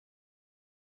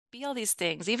be all these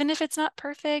things, even if it's not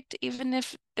perfect, even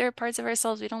if there are parts of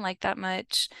ourselves we don't like that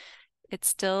much, it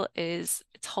still is,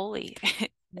 it's holy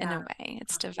in a Yeah. way.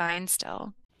 It's divine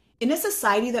still. In a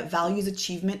society that values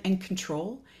achievement and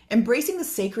control, embracing the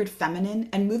sacred feminine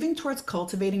and moving towards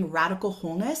cultivating radical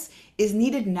wholeness is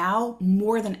needed now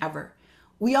more than ever.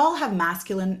 We all have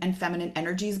masculine and feminine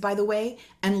energies, by the way,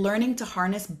 and learning to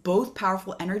harness both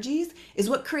powerful energies is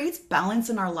what creates balance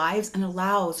in our lives and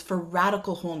allows for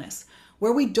radical wholeness,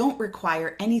 where we don't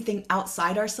require anything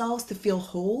outside ourselves to feel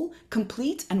whole,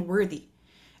 complete, and worthy.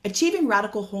 Achieving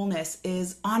radical wholeness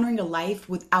is honoring a life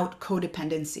without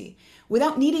codependency,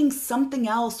 without needing something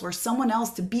else or someone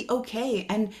else to be okay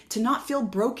and to not feel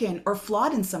broken or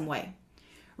flawed in some way.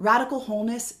 Radical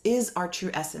wholeness is our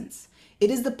true essence. It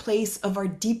is the place of our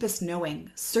deepest knowing,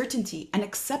 certainty, and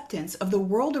acceptance of the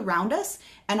world around us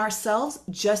and ourselves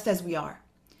just as we are.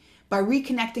 By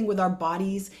reconnecting with our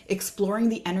bodies, exploring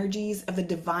the energies of the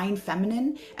divine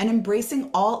feminine, and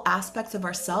embracing all aspects of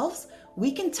ourselves,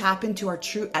 we can tap into our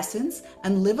true essence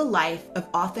and live a life of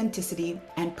authenticity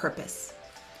and purpose.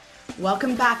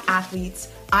 Welcome back, athletes.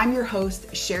 I'm your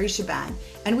host, Sherry Shaban,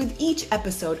 and with each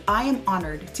episode, I am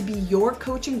honored to be your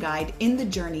coach and guide in the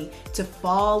journey to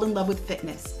fall in love with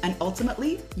fitness and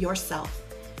ultimately yourself.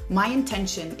 My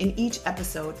intention in each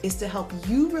episode is to help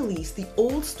you release the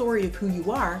old story of who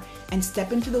you are and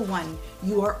step into the one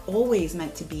you are always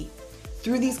meant to be.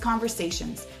 Through these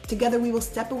conversations, together we will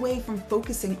step away from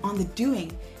focusing on the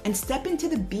doing and step into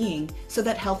the being so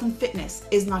that health and fitness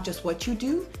is not just what you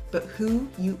do, but who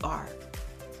you are.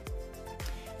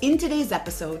 In today's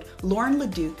episode, Lauren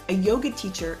Leduc, a yoga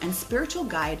teacher and spiritual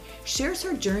guide, shares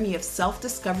her journey of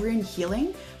self-discovery and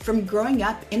healing from growing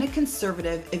up in a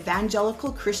conservative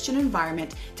evangelical Christian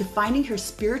environment to finding her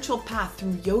spiritual path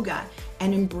through yoga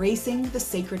and embracing the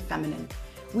sacred feminine.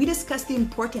 We discuss the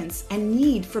importance and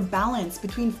need for balance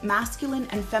between masculine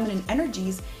and feminine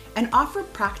energies and offer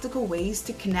practical ways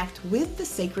to connect with the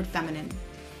sacred feminine.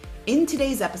 In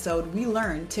today's episode, we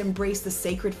learn to embrace the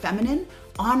sacred feminine,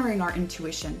 honoring our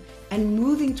intuition, and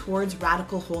moving towards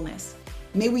radical wholeness.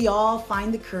 May we all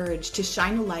find the courage to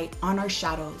shine a light on our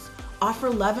shadows, offer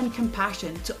love and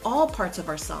compassion to all parts of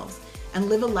ourselves, and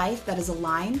live a life that is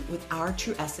aligned with our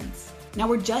true essence. Now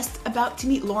we're just about to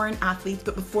meet Lauren, athletes,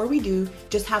 but before we do,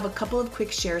 just have a couple of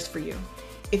quick shares for you.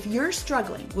 If you're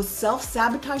struggling with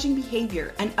self-sabotaging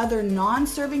behavior and other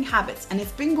non-serving habits, and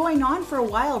it's been going on for a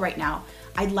while right now,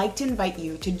 I'd like to invite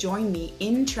you to join me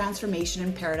in Transformation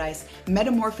in Paradise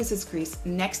Metamorphosis Greece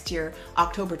next year,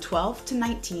 October 12th to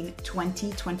 19,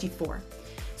 2024.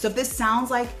 So if this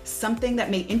sounds like something that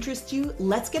may interest you,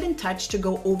 let's get in touch to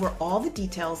go over all the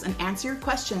details and answer your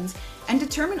questions and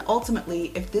determine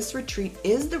ultimately if this retreat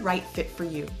is the right fit for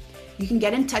you. You can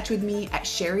get in touch with me at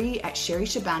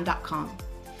sherry@sherryshaban.com.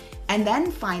 And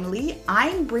then finally,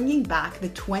 I'm bringing back the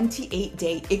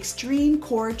 28-day Extreme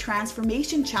Core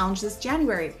Transformation Challenge this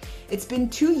January. It's been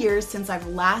 2 years since I've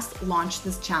last launched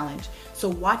this challenge, so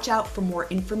watch out for more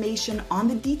information on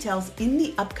the details in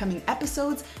the upcoming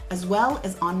episodes as well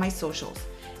as on my socials.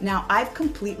 Now, I've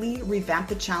completely revamped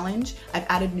the challenge. I've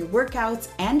added new workouts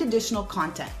and additional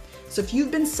content. So if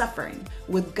you've been suffering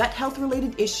with gut health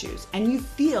related issues and you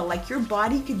feel like your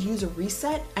body could use a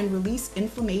reset and release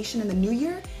inflammation in the new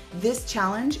year, this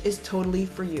challenge is totally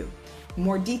for you.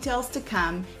 More details to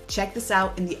come. Check this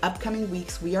out in the upcoming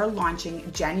weeks. We are launching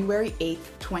January 8th,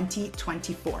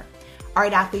 2024. All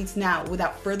right, athletes, now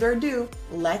without further ado,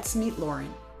 let's meet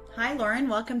Lauren. Hi, Lauren.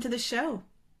 Welcome to the show.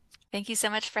 Thank you so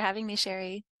much for having me,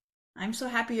 Sherry. I'm so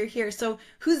happy you're here. So,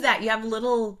 who's that? You have a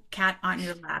little cat on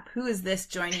your lap. Who is this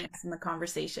joining us in the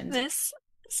conversation? This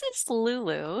this is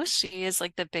Lulu. She is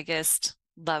like the biggest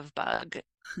love bug.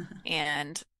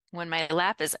 And when my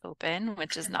lap is open,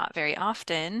 which is not very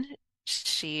often,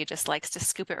 she just likes to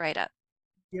scoop it right up.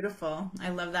 Beautiful. I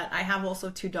love that. I have also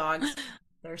two dogs.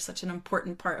 They're such an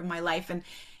important part of my life. And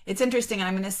it's interesting, and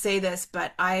I'm going to say this,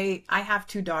 but I have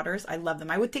two daughters. I love them.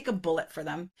 I would take a bullet for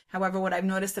them. However, what I've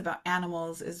noticed about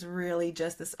animals is really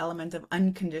just this element of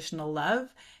unconditional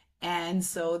love. And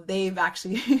so they've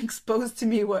actually exposed to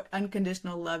me what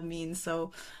unconditional love means.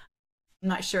 So I'm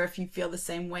not sure if you feel the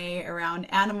same way around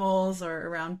animals or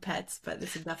around pets, but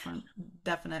it's a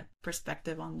definite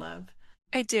perspective on love.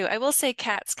 I do. I will say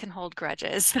cats can hold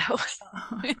grudges, though.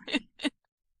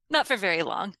 Not for very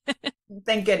long.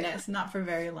 Thank goodness, not for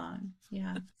very long.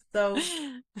 Yeah. So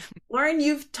Lauren,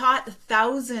 you've taught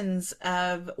thousands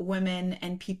of women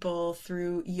and people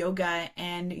through yoga,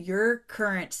 and your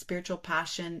current spiritual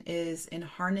passion is in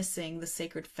harnessing the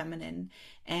sacred feminine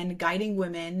and guiding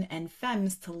women and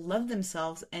femmes to love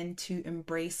themselves and to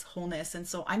embrace wholeness. And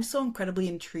so I'm so incredibly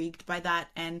intrigued by that.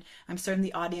 And I'm certain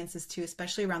the audience is too,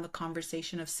 especially around the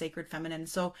conversation of sacred feminine.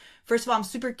 So, first of all, I'm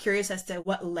super curious as to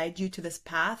what led you to this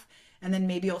path, and then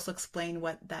maybe also explain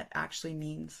what that actually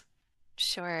means.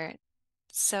 Sure.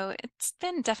 So it's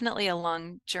been definitely a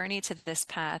long journey to this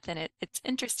path, and it's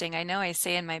interesting. I know I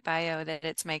say in my bio that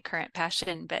it's my current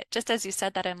passion, but just as you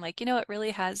said that, I'm like, it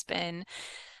really has been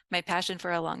my passion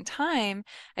for a long time.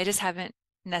 I just haven't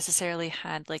necessarily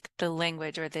had like the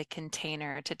language or the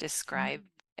container to describe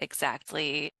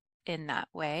exactly in that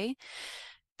way.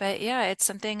 But yeah, it's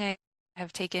something I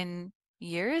have taken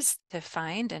years to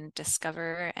find and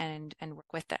discover and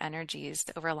work with the energies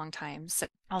over a long time. So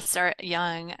I'll start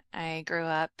young. I grew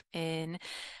up in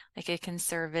like a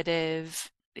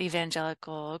conservative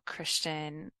evangelical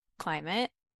Christian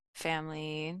climate,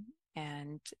 family,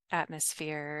 and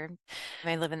atmosphere.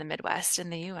 I live in the Midwest in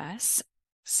the US.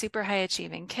 Super high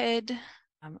achieving kid,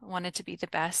 wanted to be the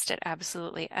best at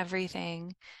absolutely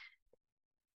everything,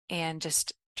 and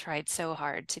just tried so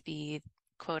hard to be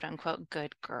quote unquote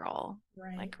good girl,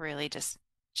 Right. like really just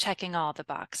checking all the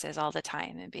boxes all the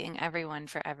time and being everyone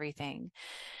for everything.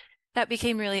 That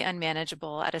became really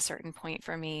unmanageable at a certain point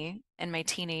for me in my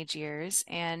teenage years,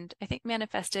 and I think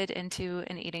manifested into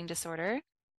an eating disorder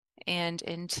and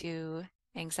into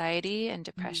anxiety and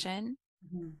depression.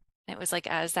 Mhm. It was like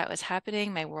as that was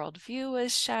happening, my worldview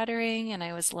was shattering, and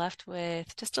I was left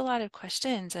with just a lot of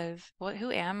questions of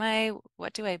who am I?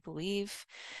 What do I believe?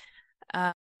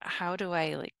 Uh, how do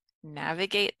I like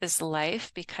navigate this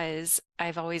life? Because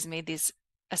I've always made these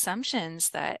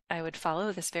assumptions that I would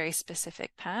follow this very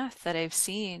specific path that I've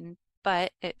seen,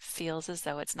 but it feels as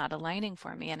though it's not aligning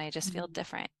for me, and I just feel Mhm.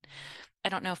 different. I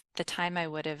don't know if at the time I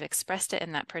would have expressed it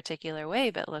in that particular way,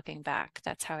 but looking back,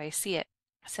 that's how I see it.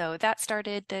 So that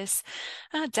started this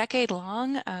decade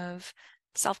long of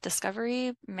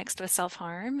self-discovery mixed with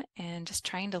self-harm and just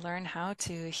trying to learn how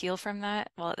to heal from that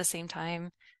while at the same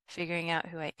time figuring out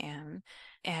who I am.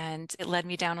 And it led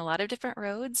me down a lot of different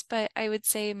roads, but I would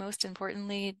say most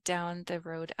importantly down the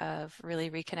road of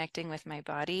really reconnecting with my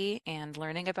body and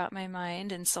learning about my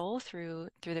mind and soul through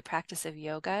the practice of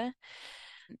yoga.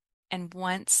 And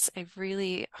once I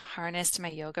really harnessed my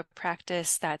yoga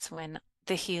practice, that's when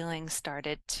the healing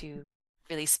started to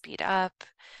really speed up.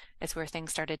 It's where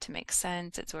things started to make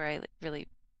sense. It's where I really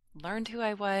learned who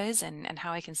I was and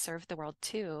how I can serve the world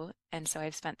too. And so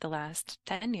I've spent the last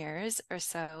 10 years or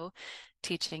so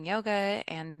teaching yoga,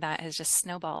 and that has just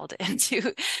snowballed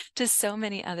into to so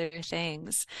many other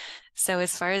things. So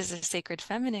as far as the sacred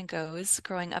feminine goes,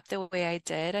 growing up the way I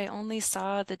did, I only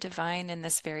saw the divine in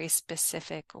this very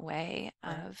specific way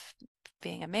Right. of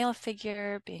being a male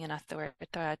figure, being an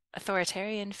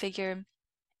authoritarian figure.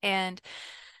 And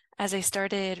as I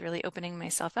started really opening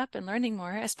myself up and learning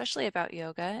more, especially about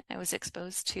yoga, I was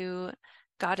exposed to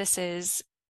goddesses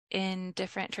in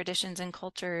different traditions and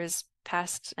cultures,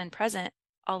 past and present,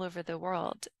 all over the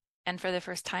world. And for the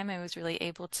first time, I was really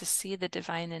able to see the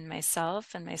divine in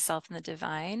myself and myself in the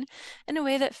divine in a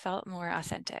way that felt more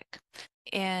authentic.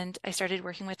 And I started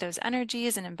working with those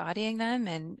energies and embodying them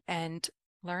and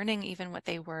learning even what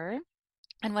they were.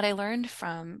 And what I learned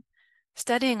from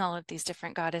studying all of these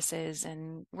different goddesses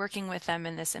and working with them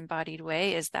in this embodied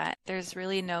way is that there's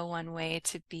really no one way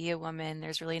to be a woman.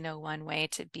 There's really no one way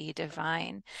to be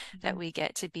divine, that Mhm. we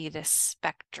get to be this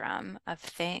spectrum of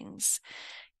things.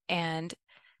 And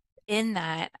in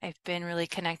that, I've been really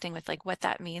connecting with like what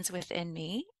that means within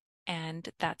me. And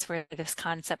that's where this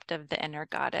concept of the inner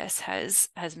goddess has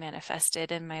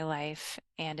manifested in my life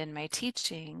and in my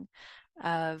teaching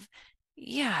of,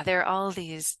 yeah, there are all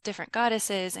these different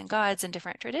goddesses and gods and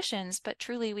different traditions, but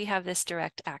truly we have this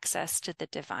direct access to the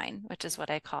divine, which is what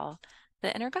I call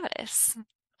the inner goddess.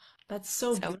 That's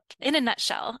so So beautiful. in a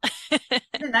nutshell.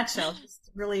 In a nutshell, just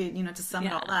really, to sum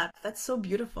it Yeah. all up, that's so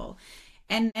beautiful.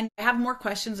 And I have more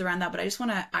questions around that, but I just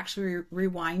want to actually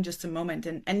rewind just a moment.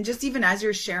 And just even as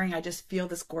you're sharing, I just feel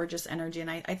this gorgeous energy. And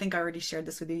I think I already shared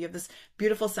this with you. You have this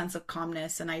beautiful sense of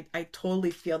calmness. And I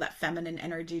totally feel that feminine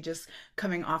energy just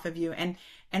coming off of you. And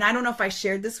And I don't know if I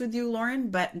shared this with you, Lauren,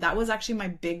 but that was actually my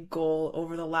big goal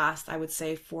over the last, I would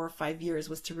say, 4 or 5 years,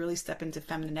 was to really step into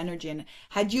feminine energy. And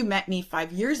had you met me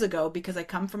 5 years ago, because I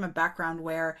come from a background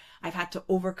where I've had to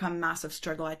overcome massive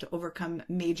struggle, I had to overcome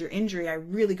major injury, I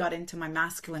really got into my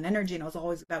masculine energy, and it was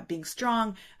always about being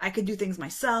strong. I could do things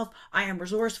myself. I am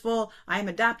resourceful. I am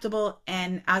adaptable.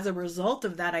 And as a result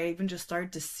of that, I even just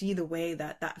started to see the way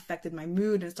that that affected my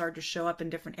mood and started to show up in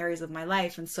different areas of my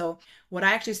life. And so what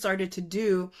I actually started to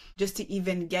do just to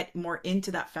even get more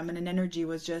into that feminine energy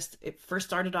was just, it first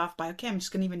started off by, okay, I'm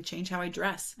just going to even change how I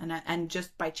dress. And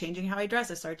just by changing how I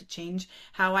dress, I started to change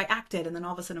how I acted. And then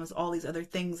all of a sudden it was all these other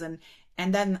things. And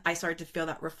then I started to feel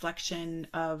that reflection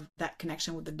of that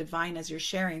connection with the divine as you're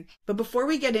sharing. But before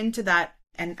we get into that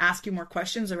and ask you more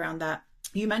questions around that,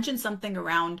 you mentioned something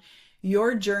around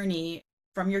your journey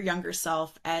from your younger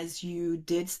self as you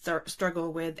did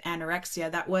struggle with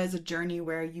anorexia. That was a journey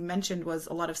where you mentioned was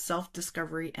a lot of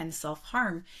self-discovery and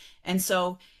self-harm. And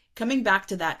so coming back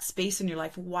to that space in your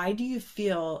life, why do you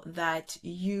feel that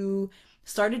you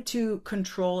started to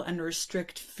control and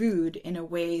restrict food in a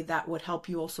way that would help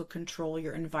you also control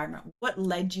your environment? What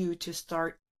led you to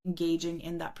start engaging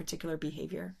in that particular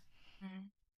behavior? Mm.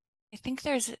 I think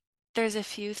there's a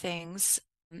few things.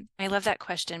 I love that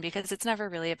question because it's never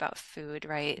really about food,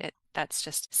 right? That's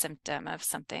just a symptom of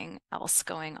something else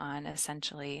going on,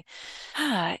 essentially.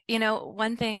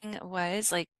 One thing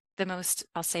was like the most,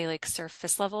 I'll say like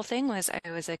surface level thing was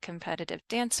I was a competitive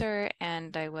dancer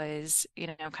and I was,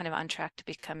 kind of on track to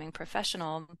becoming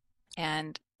professional.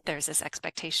 And there's this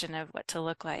expectation of what to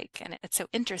look like. And it's so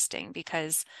interesting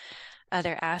because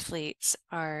other athletes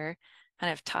are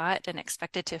kind of taught and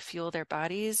expected to fuel their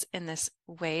bodies in this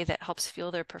way that helps fuel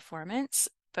their performance.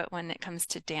 But when it comes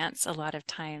to dance, a lot of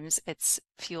times it's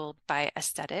fueled by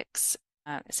aesthetics.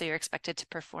 So you're expected to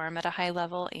perform at a high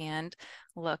level and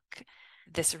look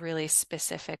this really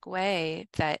specific way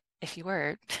that if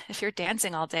you're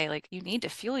dancing all day, like you need to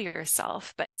fuel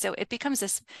yourself. But so it becomes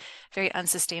this very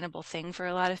unsustainable thing for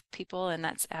a lot of people, and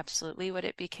that's absolutely what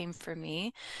it became for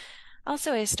me.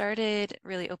 Also, I started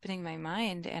really opening my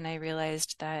mind and I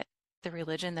realized that the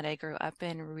religion that I grew up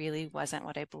in really wasn't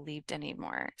what I believed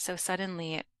anymore. So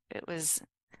suddenly it was,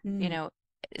 you Mm, know,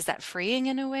 is that freeing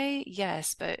in a way?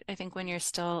 Yes, but I think when you're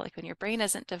still like when your brain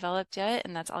isn't developed yet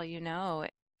and that's all you know,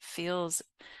 it feels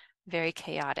very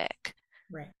chaotic.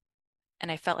 right.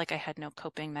 And I felt like I had no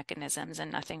coping mechanisms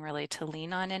and nothing really to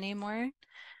lean on anymore.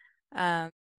 Um,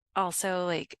 Also,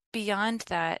 like beyond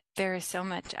that, there is so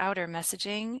much outer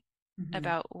messaging Hmm.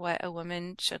 about what a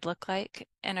woman should look like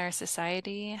in our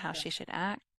society, how Yeah. she should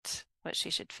act, what she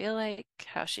should feel like,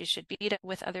 how she should be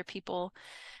with other people.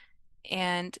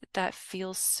 And that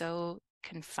feels so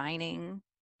confining.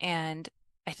 And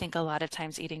I think a lot of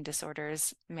times eating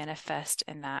disorders manifest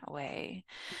in that way.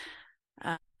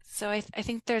 So I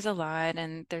think there's a lot,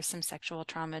 and there's some sexual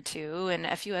trauma too, and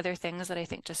a few other things that I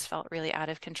think just felt really out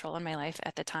of control in my life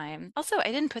at the time. Also,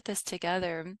 I didn't put this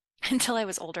together until I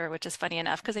was older, which is funny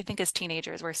enough because I think as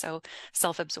teenagers we're so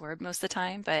self-absorbed most of the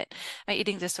time, but my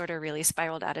eating disorder really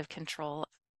spiraled out of control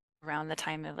around the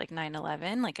time of like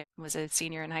 9/11. Like I was a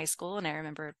senior in high school and I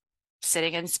remember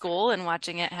sitting in school and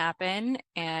watching it happen.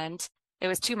 And it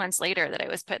was 2 months later that I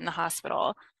was put in the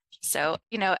hospital. So,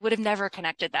 I would have never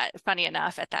connected that, funny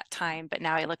enough, at that time. But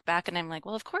now I look back and I'm like,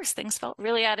 well, of course, things felt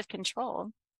really out of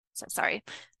control. So sorry.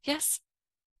 Yes.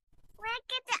 Look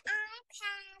at the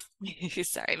iPad.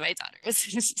 Sorry, my daughter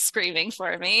is screaming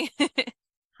for me.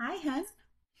 Hi, hun.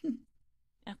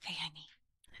 Okay, honey.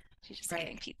 She's just Right.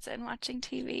 eating pizza and watching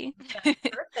TV. That's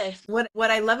perfect.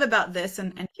 What I love about this,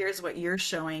 and here's what you're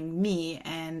showing me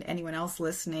and anyone else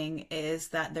listening, is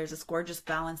that there's this gorgeous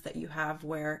balance that you have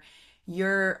where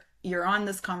you're on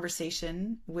this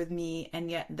conversation with me, and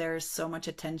yet there's so much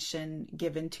attention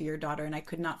given to your daughter, and I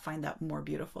could not find that more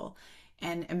beautiful.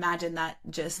 And imagine that,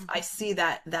 just I see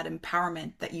that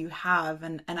empowerment that you have,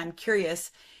 and I'm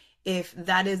curious if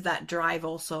that is that drive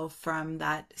also from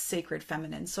that sacred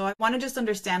feminine. So I want to just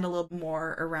understand a little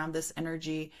more around this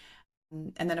energy,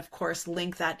 and then of course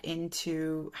link that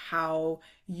into how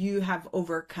you have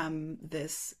overcome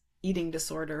this eating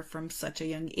disorder from such a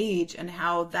young age, and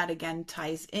how that again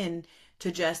ties in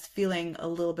to just feeling a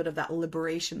little bit of that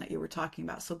liberation that you were talking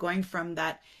about. So going from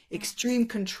that extreme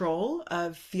control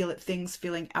of things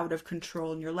feeling out of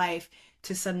control in your life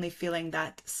to suddenly feeling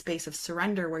that space of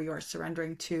surrender where you are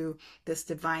surrendering to this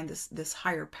divine, this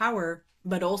higher power,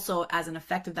 but also as an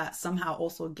effect of that somehow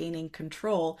also gaining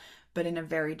control, but in a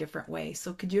very different way.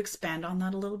 So could you expand on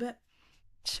that a little bit?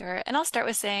 Sure. And I'll start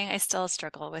with saying I still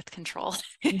struggle with control.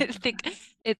 I think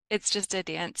it's just a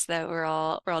dance that we're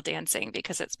all dancing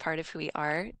because it's part of who we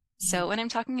are. So when I'm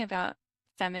talking about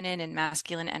feminine and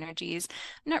masculine energies,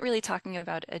 I'm not really talking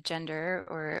about a gender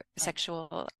or Right.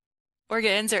 sexual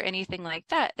organs or anything like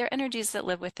that. They're energies that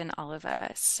live within all of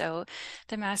us. So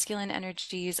the masculine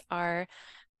energies are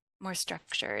more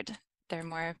structured, they're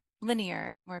more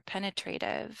linear, more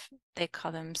penetrative. They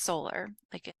call them solar,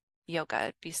 like in yoga,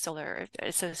 it'd be solar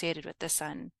associated with the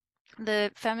sun.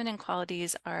 The feminine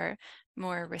qualities are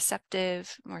more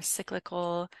receptive, more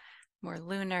cyclical, more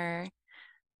lunar.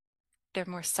 They're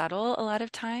more subtle a lot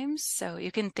of times. So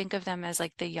you can think of them as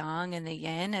like the yang and the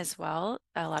yin as well.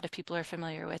 A lot of people are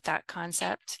familiar with that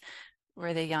concept,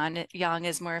 where the yang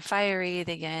is more fiery,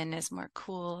 the yin is more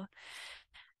cool.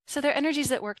 So they're energies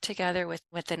that work together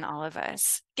within all of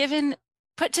us. Given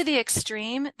put to the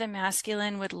extreme, the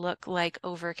masculine would look like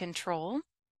over control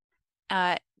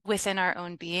within our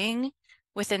own being.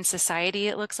 Within society,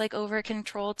 it looks like over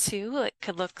control too. It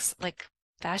could look like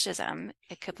fascism.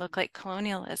 It could look like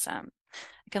colonialism.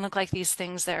 It can look like these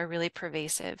things that are really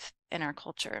pervasive in our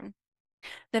culture.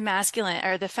 The masculine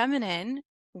or the feminine,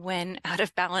 when out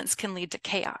of balance, can lead to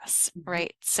chaos, Mhm.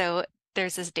 right? So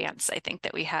there's this dance, I think,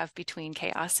 that we have between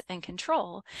chaos and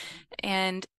control.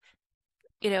 And,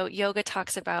 yoga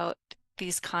talks about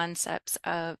these concepts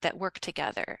of that work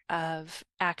together of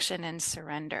action and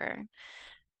surrender.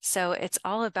 So it's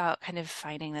all about kind of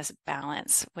finding this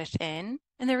balance within.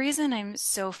 And the reason I'm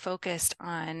so focused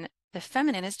on the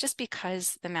feminine is just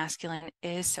because the masculine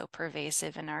is so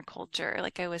pervasive in our culture.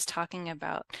 Like I was talking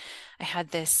about, I had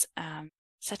this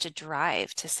such a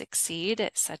drive to succeed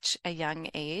at such a young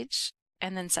age.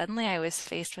 And then suddenly I was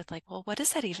faced with like, well, what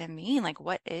does that even mean? Like,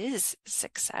 what is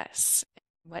success?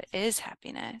 What is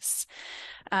happiness?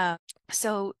 Uh,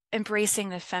 so embracing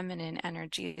the feminine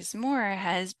energies more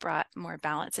has brought more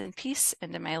balance and peace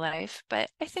into my life. But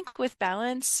I think with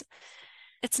balance,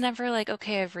 it's never like,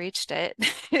 okay, I've reached it.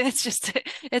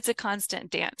 It's a constant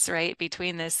dance, right?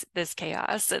 Between this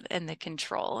chaos and the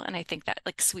control. And I think that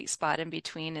like sweet spot in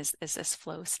between is this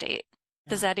flow state.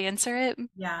 Does Yeah. that answer it?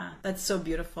 Yeah, that's so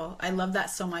beautiful. I love that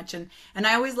so much. And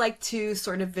I always like to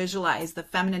sort of visualize the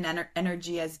feminine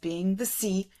energy as being the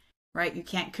sea, right? You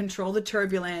can't control the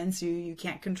turbulence, you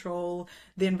can't control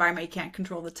the environment, you can't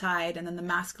control the tide. And then the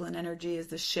masculine energy is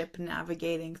the ship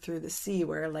navigating through the sea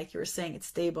where like you were saying, it's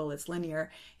stable, it's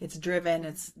linear, it's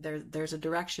driven, there's a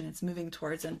direction it's moving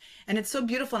towards. And it's so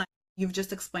beautiful. And you've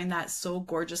just explained that so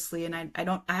gorgeously. And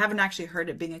I haven't actually heard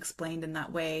it being explained in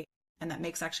that way. And that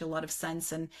makes actually a lot of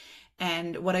sense.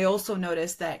 And what I also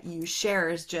noticed that you share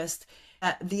is just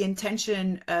the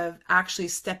intention of actually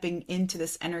stepping into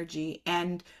this energy.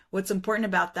 And what's important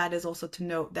about that is also to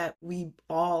note that we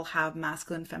all have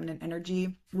masculine, feminine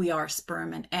energy. We are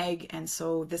sperm and egg. And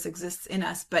so this exists in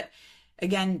us. But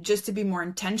again, just to be more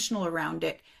intentional around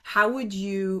it, how would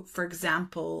you, for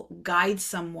example, guide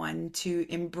someone to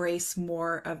embrace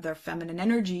more of their feminine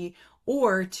energy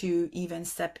or to even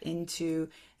step into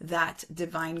that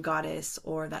divine goddess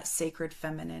or that sacred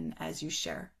feminine as you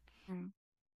share? Mm.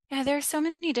 Yeah, there are so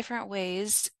many different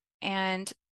ways,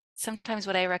 and sometimes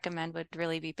what I recommend would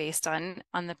really be based on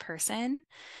the person.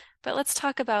 But let's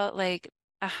talk about like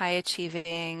a high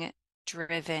achieving,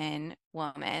 driven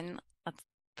woman.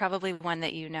 Probably one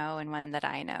that you know and one that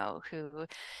I know who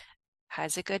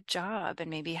has a good job and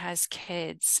maybe has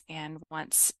kids and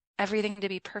wants everything to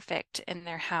be perfect in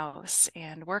their house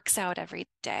and works out every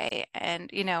day and,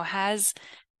 has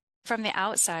from the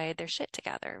outside their shit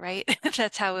together, right?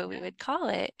 That's how we would call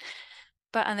it.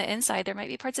 But on the inside, there might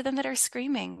be parts of them that are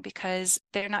screaming because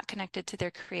they're not connected to their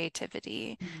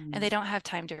creativity and Mm, they don't have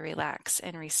time to relax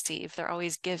and receive. They're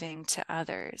always giving to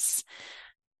others.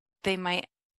 They might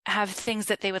have things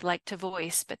that they would like to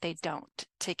voice, but they don't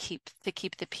to keep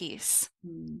the peace.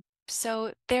 mm,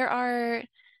 So there are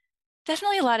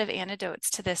definitely a lot of antidotes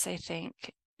to this, I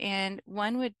think. And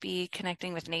one would be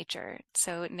connecting with nature.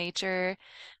 So nature,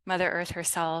 Mother Earth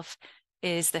herself,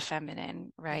 is the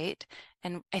feminine, right?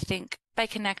 And I think by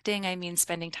connecting, I mean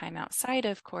spending time outside,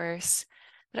 of course,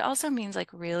 but it also means like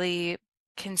really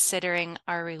considering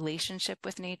our relationship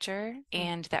with nature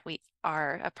and that we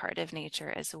are a part of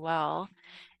nature as well.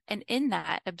 And in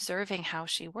that, observing how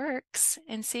she works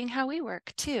and seeing how we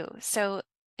work too. So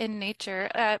in nature,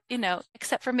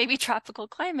 except for maybe tropical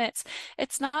climates,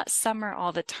 it's not summer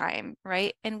all the time,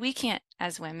 right? And we can't,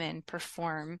 as women,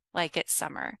 perform like it's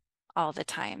summer all the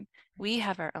time. We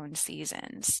have our own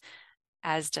seasons,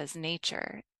 as does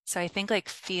nature. So I think like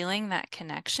feeling that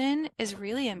connection is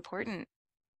really important.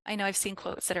 I know I've seen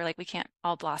quotes that are like, we can't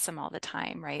all blossom all the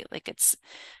time, right? Like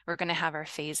we're going to have our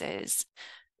phases.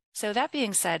 So that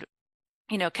being said,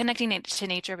 connecting to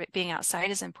nature, but being outside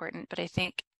is important. But I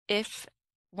think if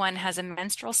one has a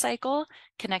menstrual cycle,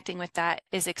 connecting with that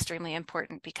is extremely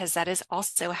important because that is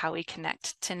also how we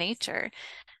connect to nature.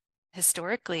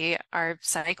 Historically, our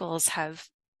cycles have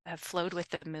flowed with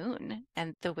the moon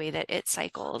and the way that it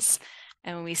cycles.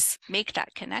 And when we make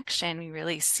that connection, we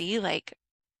really see like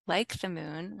the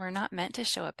moon, we're not meant to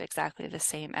show up exactly the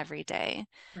same every day.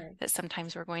 Right. That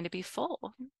sometimes we're going to be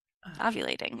full, Uh,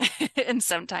 ovulating, and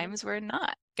sometimes we're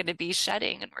not going to be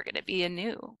shedding and we're going to be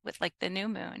anew with like the new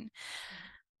moon.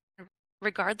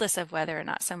 Regardless of whether or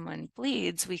not someone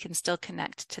bleeds, we can still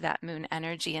connect to that moon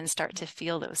energy and start to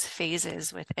feel those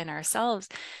phases within ourselves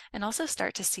and also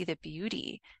start to see the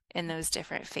beauty in those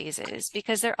different phases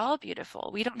because they're all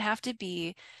beautiful. We don't have to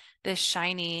be this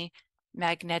shiny,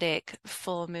 magnetic,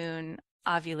 full moon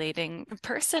ovulating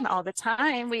person all the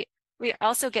time. We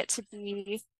also get to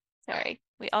be, sorry,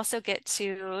 we also get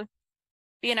to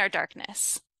be in our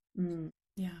darkness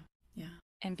yeah. Yeah.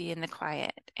 and be in the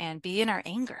quiet and be in our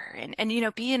anger and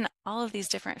be in all of these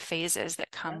different phases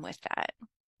that come Yes. with that.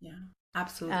 Yeah.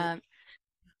 Absolutely. Um,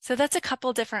 so that's a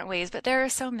couple different ways, but there are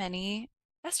so many.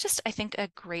 That's just, I think, a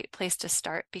great place to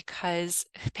start because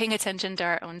paying attention to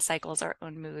our own cycles, our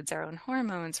own moods, our own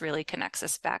hormones really connects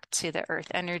us back to the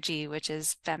earth energy, which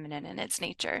is feminine in its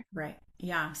nature. Right.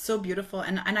 Yeah, so beautiful.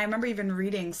 And I remember even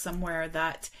reading somewhere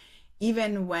that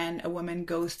even when a woman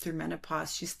goes through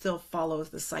menopause, she still follows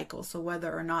the cycle. So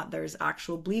whether or not there's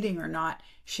actual bleeding or not,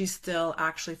 she's still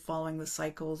actually following the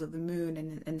cycles of the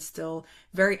moon and still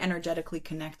very energetically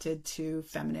connected to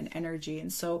feminine energy.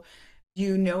 And so, do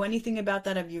you know anything about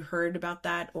that? Have you heard about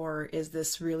that? Or is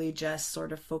this really just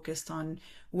sort of focused on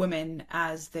women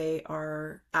as they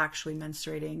are actually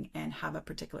menstruating and have a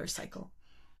particular cycle?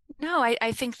 No,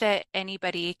 I think that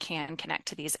anybody can connect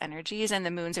to these energies, and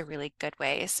the moon's a really good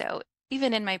way. So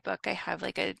even in my book, I have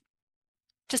like a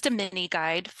just a mini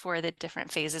guide for the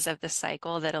different phases of the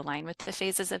cycle that align with the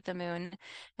phases of the moon.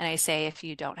 And I say if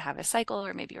you don't have a cycle,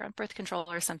 or maybe you're on birth control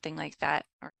or something like that,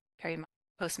 or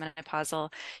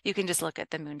postmenopausal, you can just look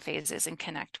at the moon phases and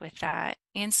connect with that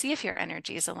and see if your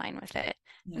energies align with it.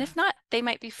 And Yeah. if not, they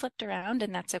might be flipped around,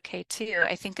 and that's okay too.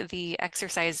 I think the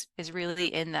exercise is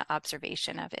really in the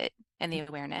observation of it and the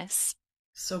awareness.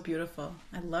 So beautiful.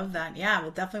 I love that. Yeah,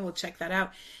 we'll definitely will check that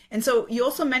out. And so you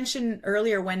also mentioned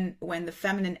earlier when the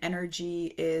feminine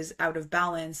energy is out of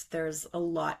balance, there's a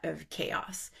lot of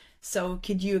chaos. So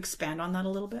could you expand on that a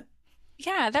little bit?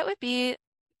 Yeah, that would be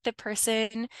the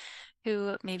person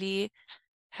who maybe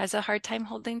has a hard time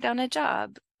holding down a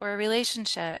job or a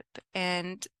relationship,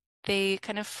 and they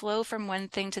kind of flow from one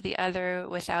thing to the other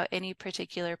without any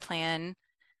particular plan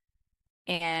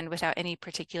and without any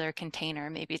particular container,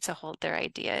 maybe to hold their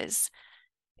ideas.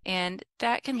 And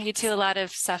that can lead to a lot of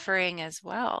suffering as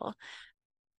well.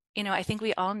 I think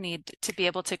we all need to be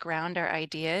able to ground our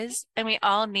ideas, and we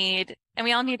all need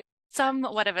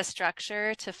somewhat of a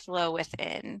structure to flow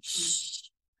within.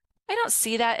 I don't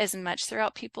see that as much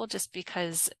throughout people just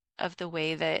because of the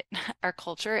way that our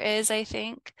culture is, I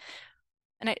think.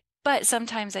 But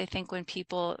sometimes I think when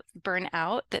people burn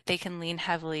out, that they can lean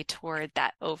heavily toward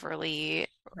that overly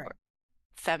Right.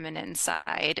 feminine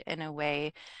side in a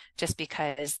way, just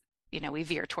because, we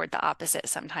veer toward the opposite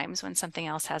sometimes when something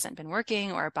else hasn't been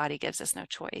working or our body gives us no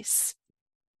choice.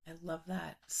 I love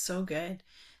that. So good.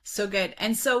 So good.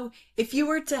 And so if you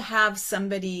were to have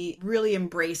somebody really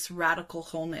embrace radical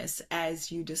wholeness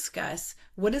as you discuss,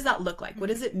 what does that look like? What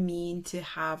does it mean to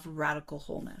have radical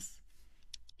wholeness?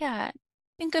 Yeah,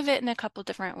 think of it in a couple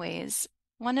different ways.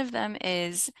 One of them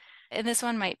is, and this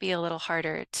one might be a little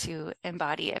harder to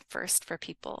embody at first for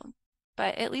people,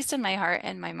 but at least in my heart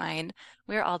and my mind,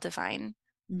 we're all divine.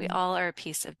 We Mm-hmm. all are a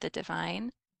piece of the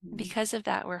divine. Because of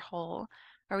that, we're whole.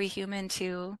 Are we human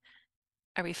too?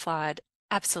 Are we flawed?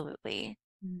 Absolutely.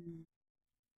 Mm-hmm.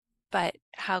 But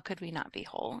how could we not be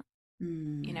whole?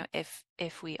 Mm-hmm.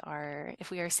 If we are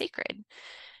sacred.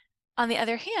 On the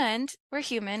other hand, we're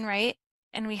human, right?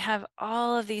 And we have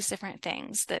all of these different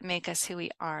things that make us who we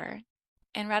are.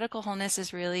 And radical wholeness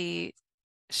is really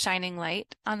shining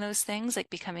light on those things, like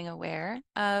becoming aware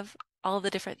of all the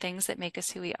different things that make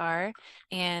us who we are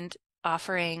and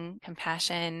offering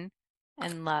compassion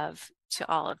and love to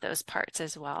all of those parts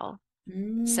as well.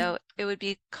 Mm-hmm. So it would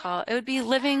be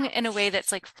living in a way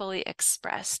that's like fully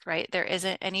expressed, right? There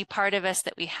isn't any part of us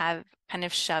that we have kind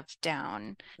of shoved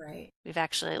down. Right. We've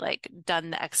actually like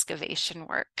done the excavation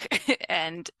work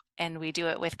and and we do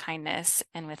it with kindness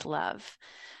and with love,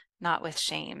 not with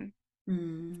shame.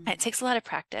 Mm-hmm. It takes a lot of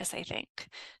practice, I think,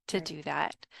 to Right. do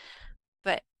that.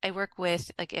 But I work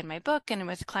with, like in my book and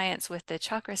with clients with the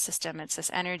chakra system, it's this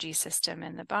energy system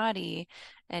in the body.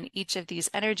 And each of these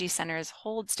energy centers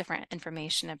holds different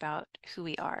information about who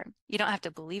we are. You don't have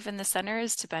to believe in the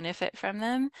centers to benefit from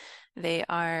them. They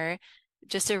are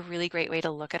just a really great way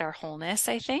to look at our wholeness,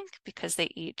 I think, because they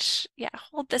each, yeah,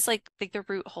 hold this like the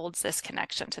root holds this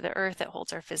connection to the earth. It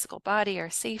holds our physical body, our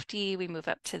safety. We move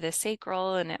up to the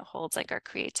sacral and it holds like our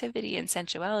creativity and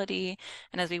sensuality.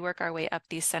 And as we work our way up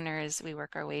these centers, we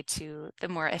work our way to the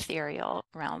more ethereal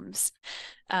realms.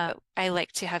 I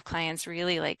like to have clients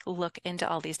really like look into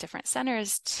all these different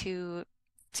centers to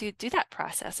do that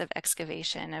process of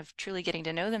excavation, of truly getting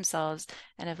to know themselves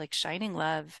and of like shining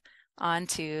love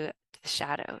onto the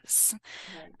shadows.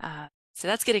 Right. Uh, so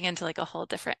that's getting into like a whole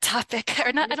different topic,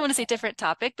 or not, I don't want to say different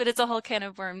topic, but it's a whole can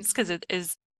of worms because it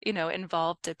is,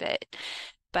 involved a bit.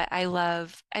 But I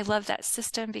love that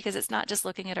system because it's not just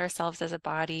looking at ourselves as a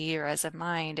body or as a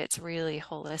mind, it's really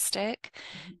holistic.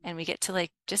 And we get to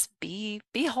like just be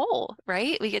whole,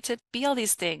 right? We get to be all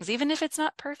these things, even if it's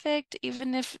not perfect,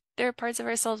 even if there are parts of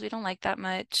ourselves we don't like that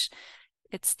much,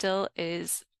 it still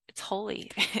is, it's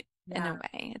holy in a Yeah,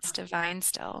 way. It's divine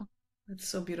still, that's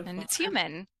so and beautiful. it's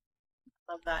human.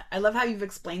 Love that. I love how you've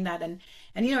explained that. And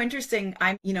interesting,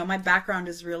 my background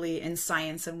is really in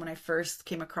science, and when I first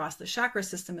came across the chakra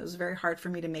system, it was very hard for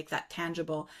me to make that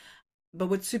tangible. But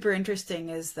what's super interesting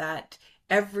is that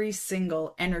every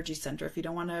single energy center, if you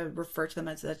don't want to refer to them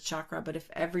as a chakra, but if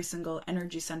every single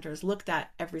energy center is looked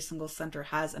at, every single center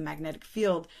has a magnetic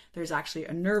field. There's actually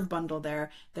a nerve bundle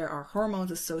there. There are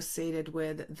hormones associated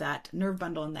with that nerve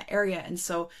bundle in that area. And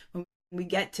so when we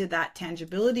get to that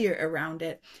tangibility around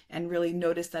it and really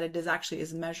notice that it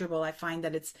is measurable, I find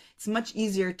that it's much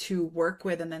easier to work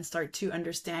with and then start to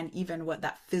understand even what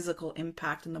that physical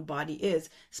impact in the body is,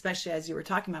 especially as you were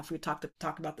talking about. If we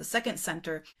talk about the second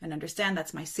center and understand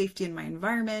that's my safety in my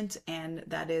environment, and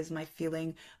that is my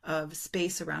feeling of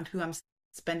space around who I'm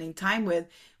spending time with,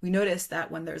 we notice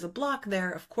that when there's a block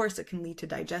there, of course, it can lead to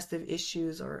digestive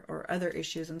issues or other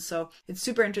issues. And so it's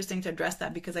super interesting to address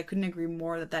that, because I couldn't agree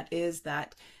more that that is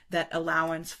that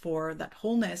allowance for that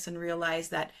wholeness, and realize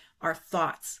that our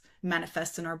thoughts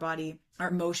manifest in our body, our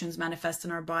emotions manifest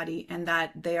in our body, and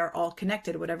that they are all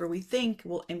connected. Whatever we think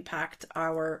will impact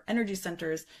our energy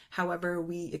centers. However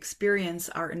we experience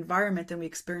our environment and we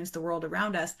experience the world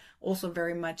around us also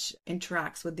very much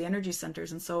interacts with the energy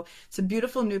centers. And so it's a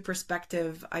beautiful new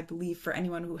perspective, I believe, for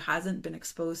anyone who hasn't been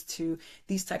exposed to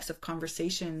these types of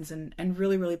conversations, and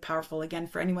really, really powerful. Again,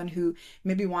 for anyone who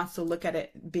maybe wants to look at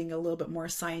it being a little bit more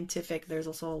scientific, there's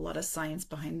also a lot of science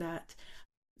behind that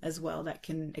as well that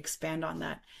can expand on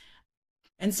that.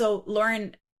 And so,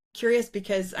 Lauren, curious,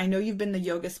 because I know you've been in the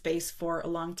yoga space for a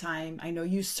long time. I know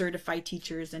you certify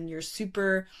teachers, and you're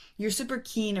super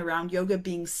keen around yoga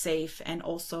being safe, and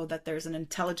also that there's an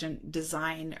intelligent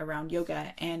design around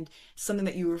yoga, and something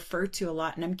that you refer to a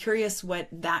lot. And I'm curious what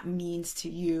that means to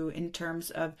you in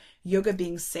terms of yoga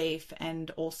being safe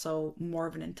and also more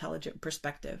of an intelligent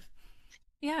perspective.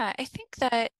 Yeah, I think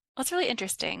that, well, it's really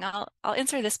interesting. I'll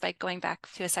answer this by going back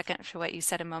to a second for what you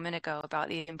said a moment ago about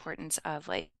the importance of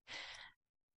like,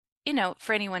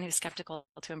 for anyone who's skeptical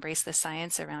to embrace the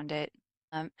science around it.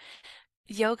 Um,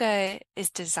 Yoga is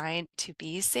designed to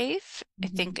be safe. I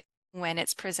Mm-hmm. think when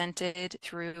it's presented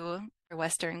through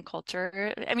Western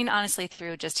culture, I mean, honestly,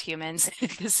 through just humans,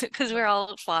 because we're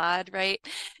all flawed, right?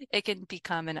 It can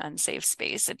become an unsafe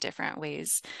space in different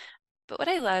ways. But what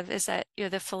I love is that,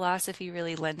 the philosophy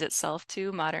really lends itself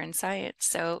to modern science.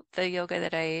 So the yoga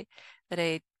that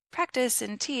I practice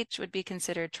and teach would be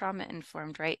considered trauma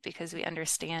informed, right? Because we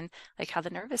understand like how the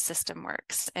nervous system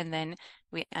works, and then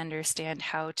we understand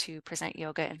how to present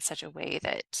yoga in such a way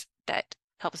that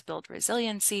helps build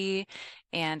resiliency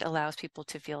and allows people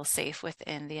to feel safe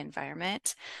within the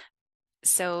environment.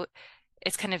 So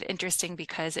it's kind of interesting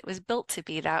because it was built to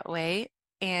be that way,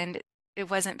 and it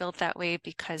wasn't built that way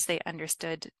because they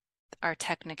understood our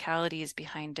technicalities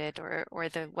behind it, or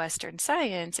the Western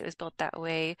science. It was built that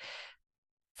way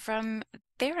from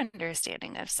their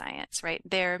understanding of science, right?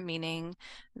 Their meaning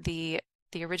the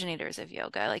originators of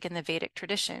yoga, like in the Vedic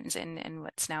traditions in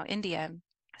what's now India.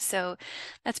 So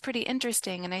that's pretty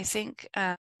interesting. And I think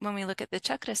when we look at the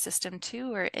chakra system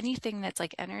too, or anything that's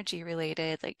like energy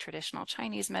related, like traditional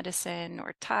Chinese medicine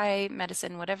or Thai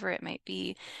medicine, whatever it might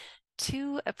be,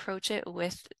 to approach it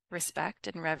with respect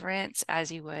and reverence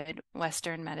as you would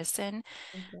Western medicine,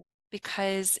 Okay.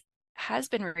 because it has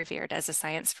been revered as a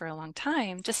science for a long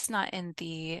time, just not in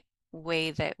the way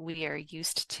that we are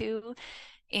used to.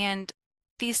 And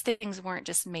these things weren't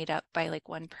just made up by like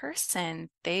one person.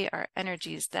 They are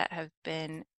energies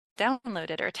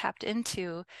downloaded or tapped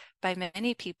into by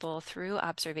many people through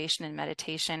observation and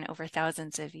meditation over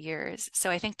thousands of years. So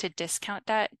I think to discount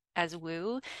that as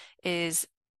woo is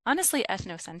honestly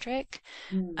ethnocentric,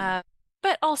 Mm. uh,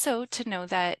 but also to know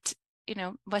that,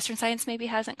 Western science maybe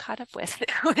hasn't caught up with,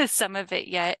 with some of it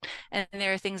yet, and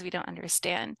there are things we don't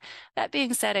understand. That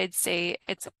being said, I'd say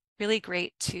it's really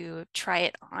great to try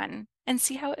it on and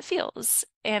see how it feels.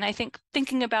 And I think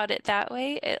thinking about it that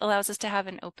way, it allows us to have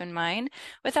an open mind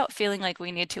without feeling like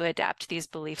we need to adapt these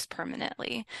beliefs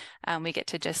permanently. We get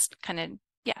to just kind of,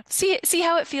 yeah, see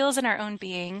how it feels in our own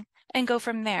being and go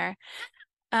from there.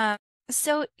 Um,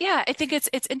 so yeah, I think it's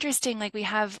interesting. Like we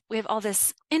have all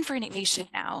this information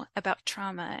now about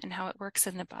trauma and how it works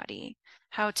in the body,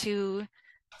 how to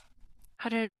how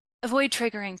to avoid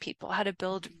triggering people, how to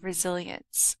build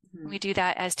resilience. Mhm. We do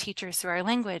that as teachers through our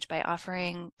language by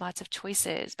offering lots of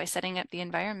choices, by setting up the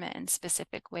environment in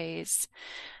specific ways.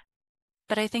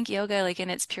 But I think yoga, like in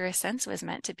its purest sense, was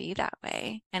meant to be that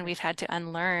way. And we've had to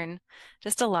unlearn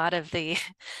just a lot of the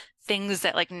things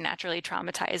that like naturally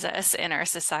traumatize us in our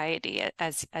society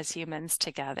as humans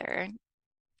together.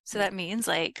 So Right. that means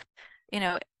like,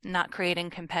 not creating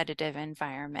competitive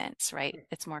environments, right?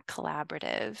 It's more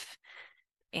collaborative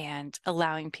and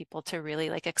allowing people to really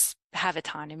like have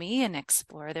autonomy and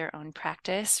explore their own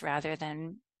practice rather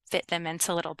than fit them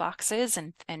into little boxes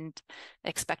and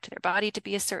expect their body to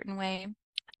be a certain way.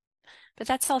 But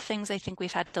that's all things I think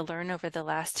we've had to learn over the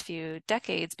last few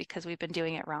decades because we've been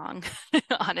doing it wrong,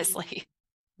 honestly.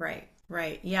 Right,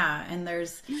 right. Yeah, and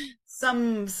there's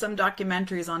some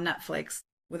documentaries on Netflix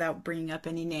without bringing up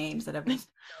any names that have been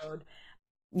showed,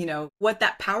 what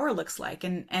that power looks like.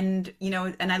 And and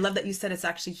I love that you said it's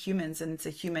actually humans and it's a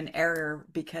human error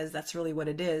because that's really what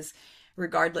it is,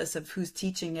 regardless of who's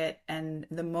teaching it and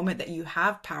the moment that you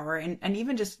have power and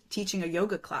even just teaching a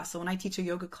yoga class. So when I teach a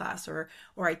yoga class or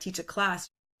I teach a class,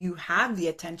 you have the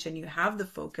attention, you have the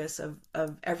focus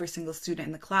of every single student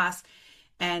in the class,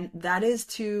 and that is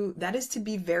to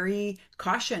be very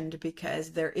cautioned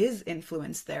because there is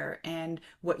influence there, and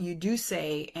what you do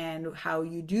say and how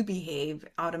you do behave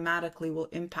automatically will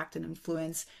impact and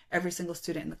influence every single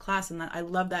student in the class. And that, I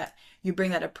love that you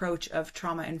bring that approach of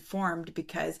trauma informed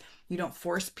because you don't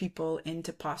force people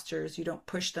into postures, you don't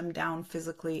push them down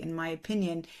physically. In my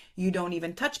opinion, you don't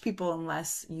even touch people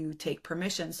unless you take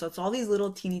permission. So it's all these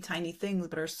little teeny tiny things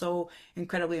but are so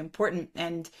incredibly important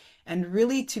and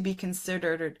really to be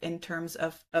considered in terms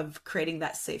of creating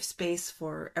that safe space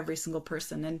for every single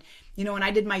person. And when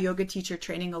I did my yoga teacher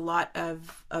training, a lot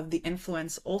of the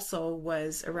influence also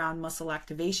was around muscle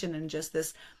activation and just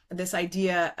this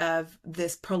idea of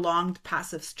this prolonged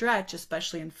passive stretch,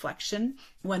 especially in flexion,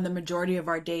 when the majority of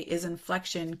our day is in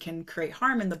flexion, can create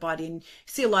harm in the body. And you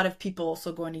see a lot of people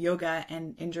also going to yoga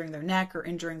and injuring their neck or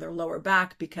injuring their lower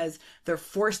back because they're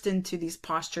forced into these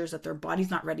postures that their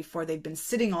body's not ready for. They've been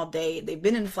sitting all day, they've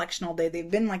been in flexion all day, they've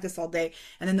been like this all day,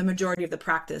 and then the majority of the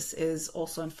practice is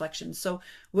also in flexion. So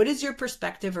what is your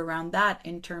perspective around that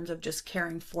in terms of just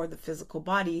caring for the physical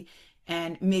body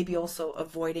and maybe also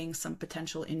avoiding some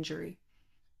potential injury?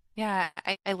 Yeah,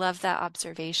 I love that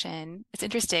observation. It's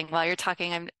interesting. While you're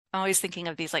talking, I'm always thinking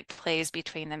of these like plays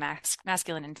between the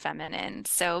masculine and feminine.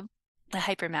 So the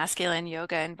hypermasculine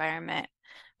yoga environment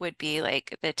would be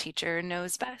like the teacher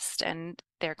knows best and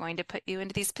they're going to put you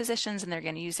into these positions and they're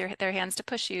going to use their hands to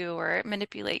push you or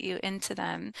manipulate you into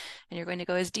them. And you're going to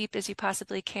go as deep as you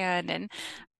possibly can. And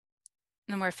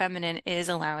the more feminine is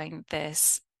allowing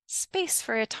this space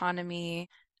for autonomy,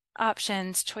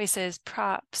 options, choices,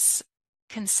 props,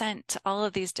 consent, all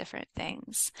of these different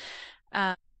things.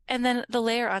 Um, and then the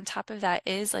layer on top of that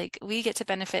is like we get to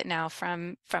benefit now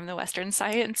from the Western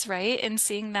science, right? And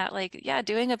seeing that like, yeah,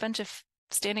 doing a bunch of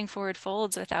standing forward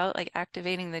folds without like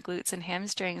activating the glutes and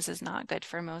hamstrings is not good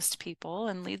for most people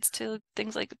and leads to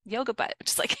things like yoga butt,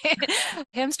 just like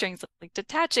hamstrings like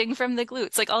detaching from the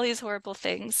glutes, like all these horrible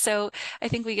things. So I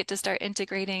think we get to start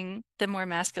integrating the more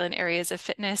masculine areas of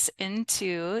fitness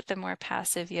into the more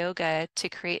passive yoga to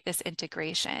create this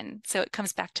integration. So it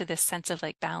comes back to this sense of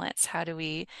like balance. How do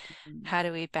we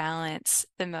balance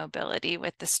the mobility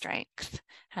with the strength?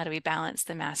 How do we balance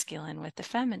the masculine with the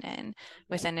feminine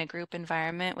within a group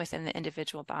environment, within the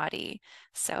individual body?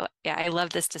 So yeah, I love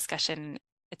this discussion.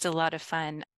 It's a lot of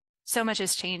fun. So much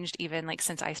has changed even like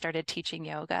since I started teaching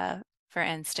yoga, for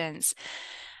instance.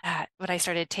 When I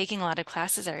started taking a lot of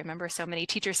classes, I remember so many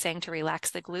teachers saying to relax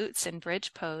the glutes in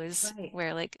bridge pose, Right,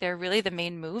 where like they're really the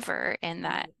main mover in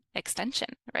that right, extension,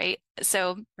 right?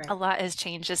 So a right. lot has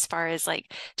changed as far as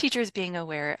like teachers being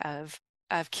aware of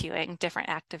cueing different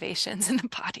activations in the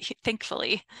body,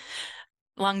 thankfully.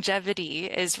 longevity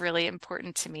is really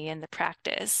important to me in the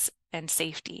practice and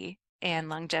safety. And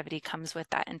longevity comes with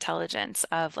that intelligence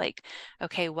of like,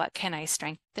 okay, what can I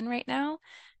strengthen right now?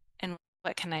 And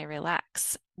what can I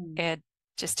relax? Mm. And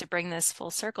just to bring this full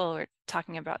circle, we're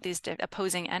talking about these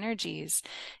opposing energies.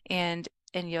 And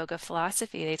in yoga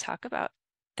philosophy, they talk about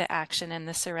the action and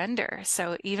the surrender.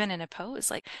 So even in a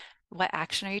pose, like what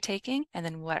action are you taking? And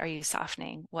then what are you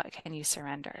softening? What can you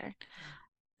surrender?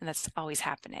 And that's always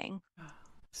happening. Oh,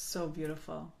 so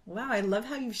beautiful. Wow, I love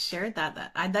how you've shared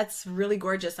that. That's really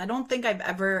gorgeous. I don't think I've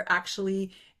ever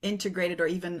actually integrated or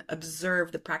even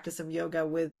observed the practice of yoga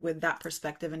with that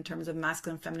perspective in terms of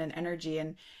masculine feminine energy,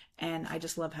 and I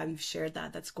just love how you've shared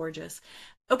that. That's gorgeous.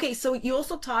 Okay, so you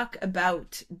also talk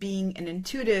about being an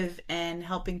intuitive and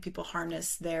helping people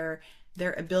harness their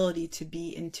ability to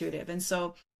be intuitive. And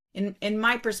so in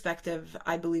my perspective,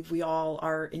 I believe we all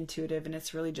are intuitive, and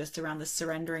it's really just around the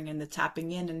surrendering and the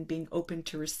tapping in and being open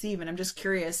to receive. And I'm just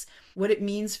curious what it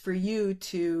means for you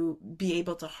to be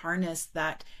able to harness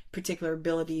that particular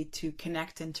ability to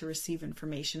connect and to receive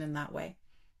information in that way.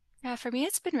 Yeah, for me,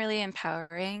 it's been really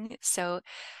empowering. So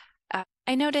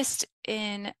I noticed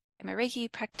I'm a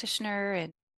Reiki practitioner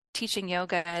and teaching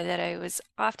yoga that I was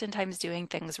oftentimes doing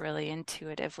things really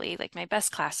intuitively. Like my best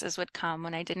classes would come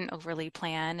when I didn't overly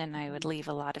plan and I would leave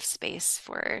a lot of space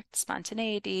for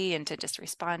spontaneity and to just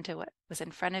respond to what was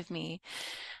in front of me.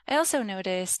 I also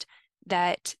noticed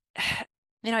that,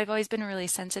 I've always been a really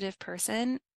sensitive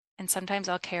person, and sometimes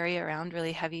I'll carry around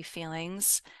really heavy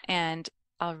feelings and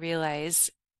I'll realize,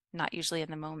 not usually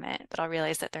in the moment, but I'll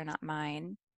realize that they're not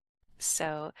mine.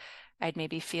 So I'd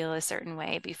maybe feel a certain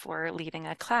way before leading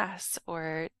a class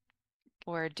or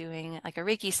doing like a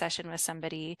Reiki session with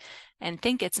somebody and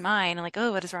think it's mine. I'm like,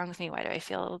 oh, what is wrong with me? Why do I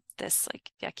feel this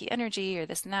like yucky energy or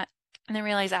this and that? And then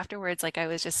realize afterwards, like I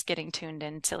was just getting tuned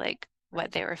into like what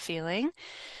Right, they were feeling,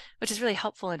 which is really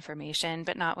helpful information,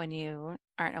 but not when you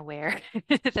aren't aware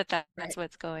that that's right.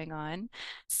 what's going on.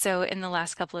 So in the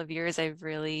last couple of years, I've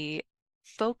really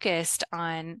focused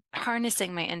on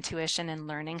harnessing my intuition and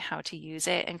learning how to use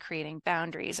it and creating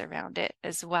boundaries around it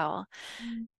as well.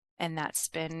 Mm. And that's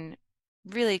been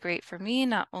really great for me,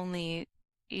 not only,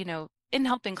 in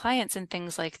helping clients and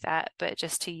things like that, but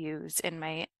just to use in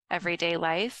my everyday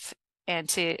life and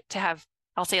to have,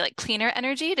 I'll say like cleaner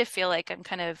energy to feel like I'm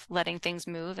kind of letting things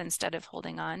move instead of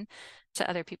holding on to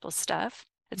other people's stuff.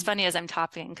 It's funny as I'm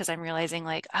talking because I'm realizing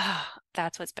like,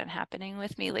 that's what's been happening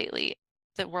with me lately.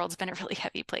 The world's been a really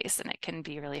heavy place and it can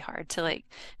be really hard to like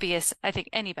I think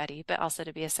anybody, but also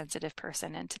to be a sensitive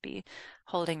person and to be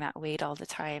holding that weight all the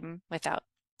time without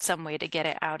some way to get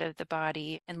it out of the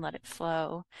body and let it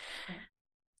flow. Right.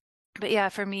 But yeah,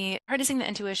 for me, harnessing the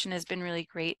intuition has been really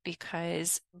great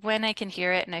because when I can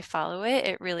hear it and I follow it,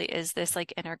 it really is this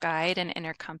like inner guide and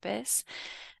inner compass.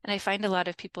 And I find a lot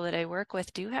of people that I work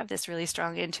with do have this really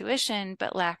strong intuition,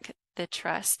 but lack the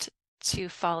trust to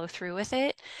follow through with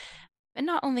it. And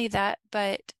not only that,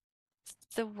 but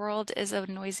the world is a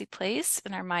noisy place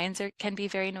and our minds can be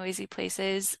very noisy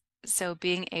places. So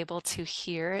being able to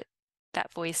hear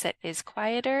that voice that is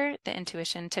quieter, the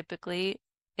intuition typically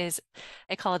is,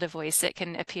 I call it a voice. It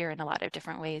can appear in a lot of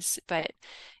different ways, but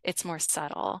it's more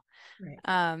subtle. Right.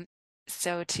 Um,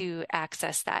 so to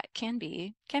access that can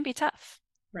be tough.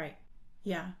 Right.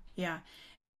 Yeah. Yeah.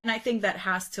 And I think that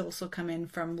has to also come in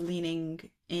from leaning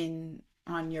in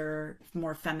on your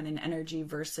more feminine energy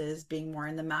versus being more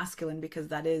in the masculine, because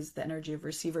that is the energy of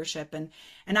receivership. And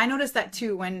I noticed that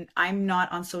too when I'm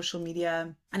not on social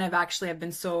media. And I've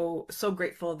been so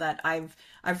grateful that I've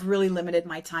really limited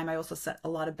my time. I also set a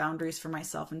lot of boundaries for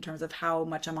myself in terms of how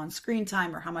much I'm on screen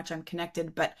time or how much I'm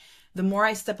connected. But the more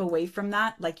I step away from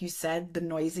that, like you said, the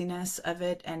noisiness of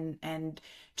it and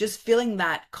just feeling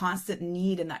that constant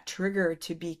need and that trigger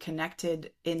to be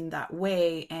connected in that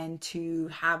way and to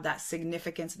have that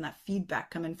significance and that feedback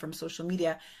coming from social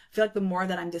media. I feel like the more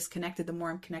that I'm disconnected, the more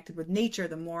I'm connected with nature,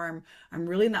 the more I'm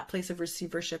really in that place of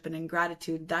receivership and in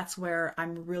gratitude. That's where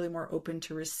I'm really more open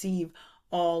to receive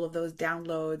all of those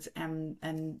downloads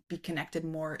and be connected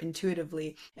more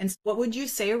intuitively. And what would you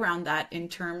say around that in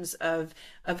terms of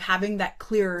having that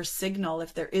clearer signal?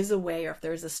 If there is a way or if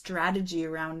there's a strategy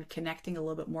around connecting a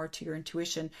little bit more to your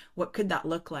intuition, what could that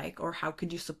look like, or how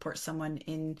could you support someone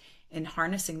in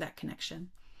harnessing that connection?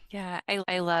 Yeah,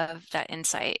 I love that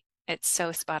insight. It's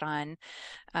so spot on.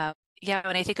 Uh, yeah,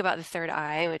 when I think about the third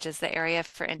eye, which is the area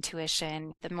for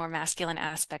intuition, the more masculine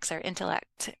aspects are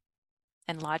intellect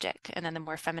and logic, and then the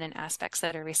more feminine aspects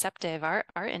that are receptive are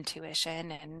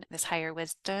intuition and this higher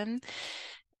wisdom.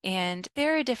 And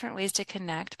there are different ways to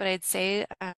connect, but I'd say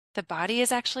the body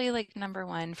is actually like number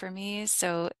one for me.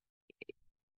 So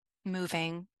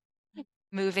moving,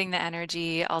 moving the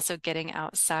energy, also getting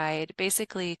outside,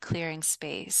 basically clearing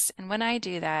space. And when I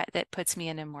do that, that puts me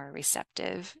in a more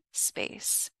receptive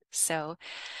space. So,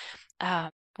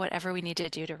 whatever we need to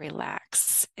do to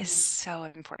relax is so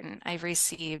important. I've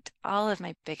received all of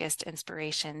my biggest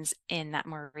inspirations in that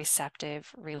more receptive,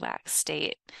 relaxed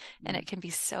state. And it can be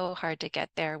so hard to get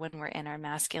there when we're in our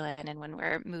masculine and when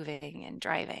we're moving and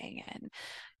driving and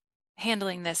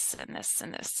handling this and this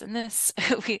and this and this.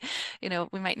 We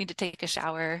might need to take a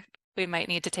shower. We might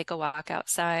need to take a walk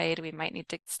outside. We might need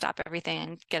to stop everything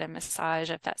and get a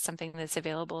massage if that's something that's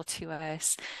available to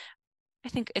us. I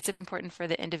think it's important for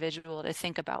the individual to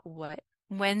think about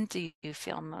when do you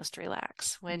feel most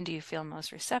relaxed? When do you feel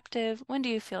most receptive? When do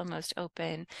you feel most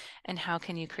open? And how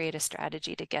can you create a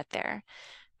strategy to get there?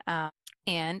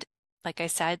 And like I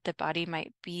said, the body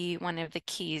might be one of the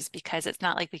keys because it's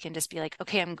not like we can just be like,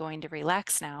 okay, I'm going to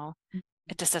relax now.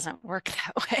 It just doesn't work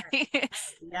that way.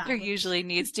 Yeah. There usually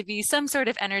needs to be some sort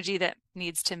of energy that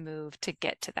needs to move to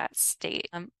get to that state,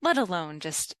 let alone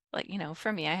just like,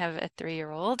 for me, I have a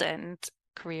 3-year-old and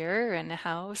career and a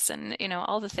house and,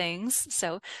 all the things.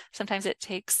 So sometimes it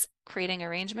takes creating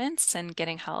arrangements and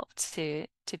getting help to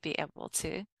be able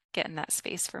to get in that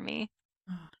space for me.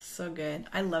 Oh, so good.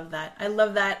 I love that. I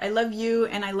love that. I love you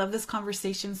and I love this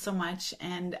conversation so much.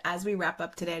 And as we wrap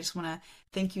up today, I just want to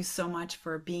thank you so much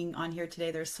for being on here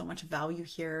today. There's so much value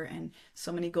here and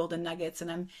so many golden nuggets.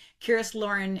 And I'm curious,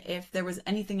 Lauren, if there was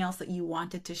anything else that you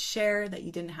wanted to share that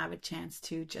you didn't have a chance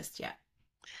to just yet.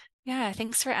 Yeah,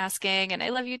 thanks for asking. And I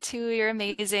love you too. You're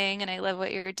amazing. And I love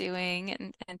what you're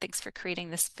doing. And thanks for creating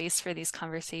this space for these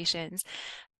conversations.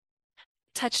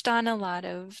 Touched on a lot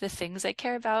of the things I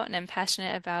care about and I'm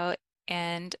passionate about.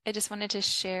 And I just wanted to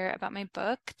share about my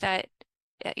book that,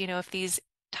 if these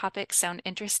topics sound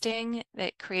interesting,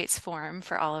 that creates form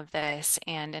for all of this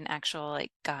and an actual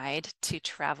like guide to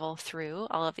travel through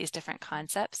all of these different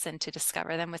concepts and to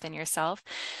discover them within yourself.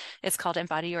 It's called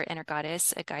Embody Your Inner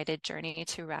Goddess, a guided journey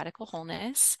to radical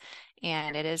wholeness.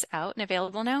 And it is out and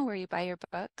available now where you buy your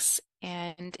books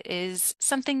and is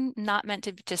something not meant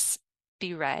to just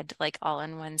be read like all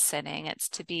in one sitting. It's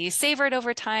to be savored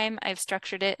over time. I've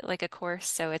structured it like a course.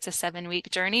 So it's a 7-week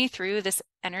journey through this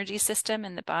energy system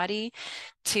in the body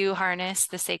to harness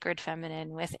the sacred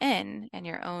feminine within and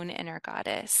your own inner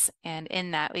goddess. And in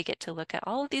that, we get to look at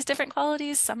all of these different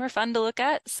qualities. Some are fun to look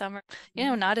at, some are,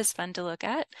 not as fun to look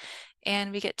at.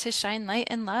 And we get to shine light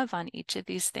and love on each of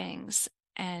these things.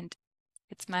 And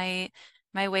it's my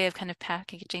way of kind of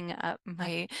packaging up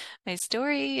my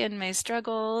story and my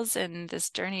struggles and this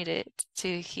journey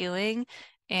to healing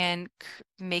and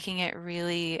making it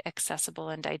really accessible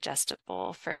and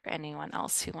digestible for anyone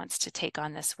else who wants to take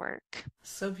on this work.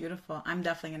 So beautiful. I'm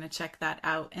definitely going to check that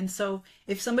out. And so,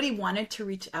 if somebody wanted to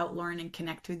reach out, Lauren, and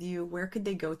connect with you, where could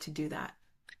they go to do that?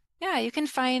 Yeah, you can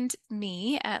find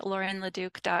me at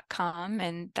laurenleduc.com,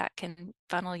 and that can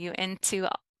funnel you into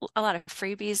a lot of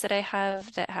freebies that I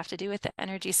have that have to do with the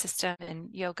energy system and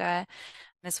yoga,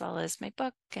 as well as my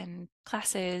book and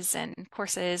classes and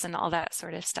courses and all that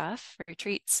sort of stuff,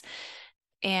 retreats.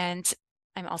 And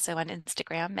I'm also on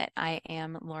Instagram at I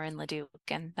am Lauren Leduc,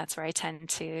 and that's where I tend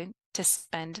to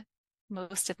spend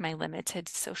most of my limited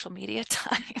social media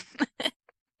time.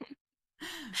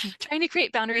 Trying to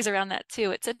create boundaries around that too.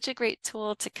 It's such a great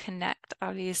tool to connect,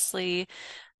 obviously,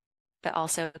 but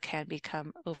also can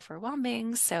become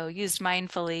overwhelming. So used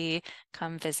mindfully,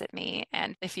 come visit me.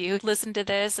 And if you listen to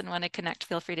this and want to connect,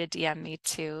 feel free to DM me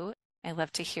too. I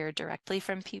love to hear directly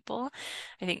from people.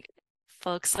 I think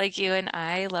folks like you and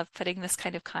I love putting this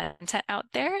kind of content out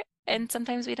there. And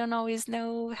sometimes we don't always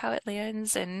know how it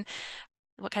lands and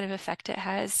what kind of effect it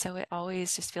has. So it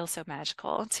always just feels so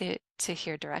magical to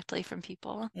hear directly from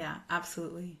people. Yeah,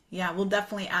 absolutely. Yeah, we'll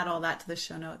definitely add all that to the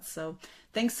show notes. So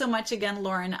thanks so much again,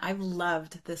 Lauren. I've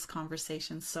loved this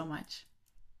conversation so much.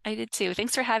 I did too.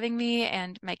 Thanks for having me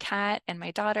and my cat and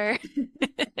my daughter.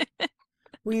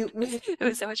 We It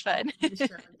was so much fun. do the show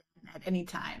again at any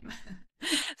time.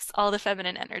 It's all the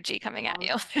feminine energy coming at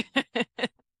you.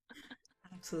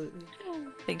 Absolutely.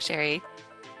 Thanks, Sherry.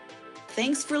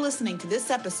 Thanks for listening to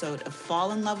this episode of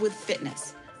Fall in Love with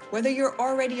Fitness. Whether you're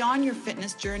already on your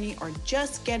fitness journey or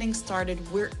just getting started,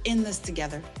 we're in this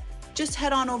together. Just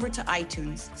head on over to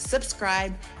iTunes,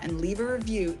 subscribe, and leave a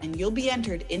review, and you'll be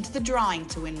entered into the drawing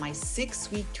to win my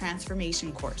 6-week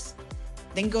transformation course.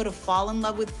 Then go to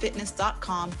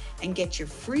fallinlovewithfitness.com and get your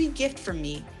free gift from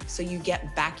me so you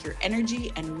get back your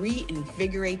energy and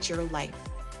reinvigorate your life.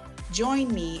 Join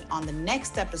me on the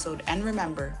next episode, and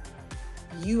remember,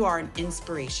 you are an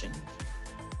inspiration.